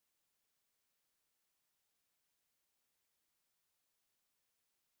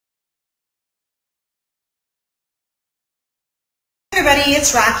everybody,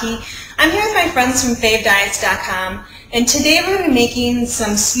 it's Rocky. I'm here with my friends from favediets.com, and today we're going to be making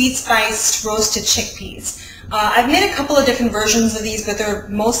some sweet spiced roasted chickpeas. I've made a couple of different versions of these, but they're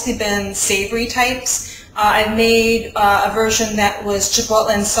mostly been savory types. I've made a version that was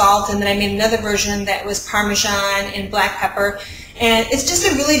chipotle and salt, and then I made another version that was Parmesan and black pepper. And it's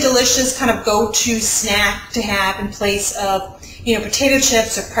just a really delicious kind of go-to snack to have in place of, potato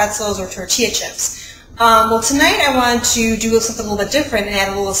chips or pretzels or tortilla chips. Well, tonight I want to do something a little bit different and add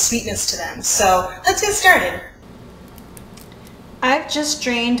a little sweetness to them. So let's get started. I've just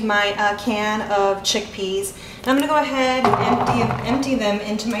drained my can of chickpeas. And I'm going to go ahead and empty them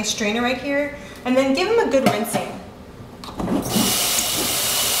into my strainer right here, and then give them a good rinsing.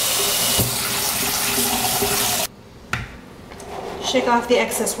 Shake off the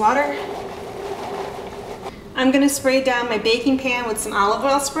excess water. I'm going to spray down my baking pan with some olive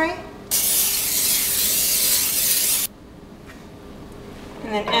oil spray.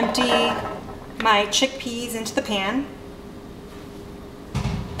 And then empty my chickpeas into the pan.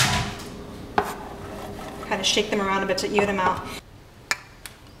 Kind of shake them around a bit to even them out.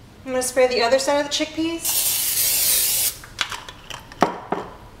 I'm going to spray the other side of the chickpeas. I'm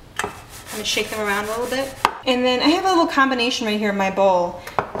going to shake them around a little bit. And then I have a little combination right here in my bowl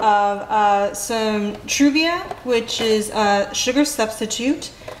of some Truvia, which is a sugar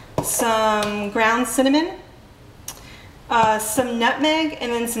substitute, some ground cinnamon, some nutmeg,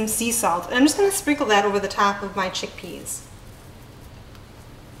 and then some sea salt. And I'm just going to sprinkle that over the top of my chickpeas.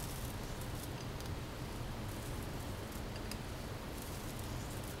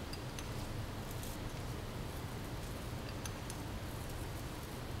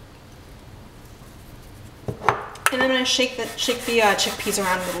 And I'm going to shake the chickpeas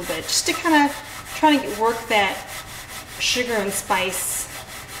around a little bit, just to kind of try to work that sugar and spice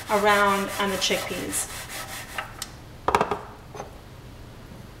around on the chickpeas.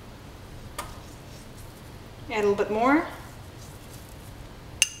 Add a little bit more.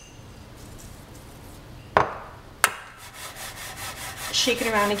 Shake it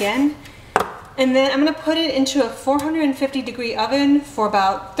around again. And then I'm going to put it into a 450-degree oven for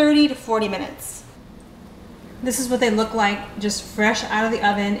about 30 to 40 minutes. This is what they look like just fresh out of the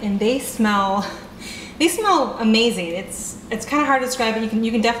oven, and they smell amazing. It's kind of hard to describe, but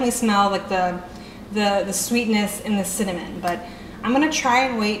you can definitely smell like the sweetness and the cinnamon. But I'm gonna try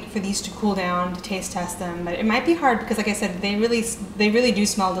and wait for these to cool down to taste test them. But it might be hard because, like I said, they really do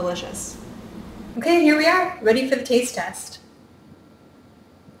smell delicious. Okay, here we are, ready for the taste test.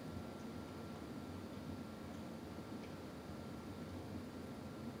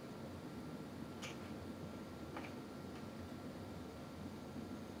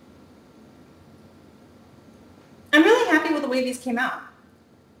 I'm really happy with the way these came out.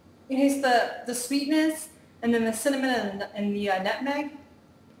 You taste the sweetness, and then the cinnamon and the nutmeg.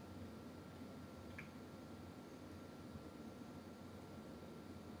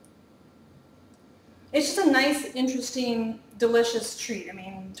 It's just a nice, interesting, delicious treat. I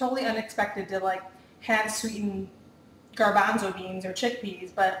mean, totally unexpected to like have sweetened garbanzo beans or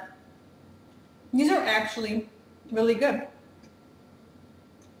chickpeas, but these are actually really good.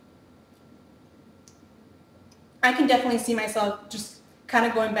 I can definitely see myself just kind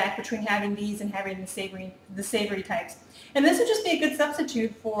of going back between having these and having the savory types. And this would just be a good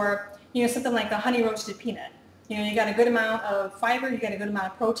substitute for, something like a honey roasted peanut. You got a good amount of fiber, you got a good amount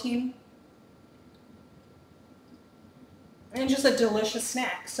of protein, and just a delicious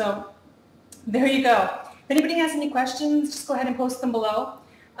snack. So there you go. If anybody has any questions, just go ahead and post them below.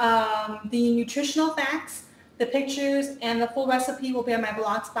 The nutritional facts, the pictures, and the full recipe will be on my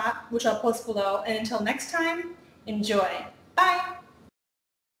blog spot, which I'll post below. And until next time, enjoy. Bye!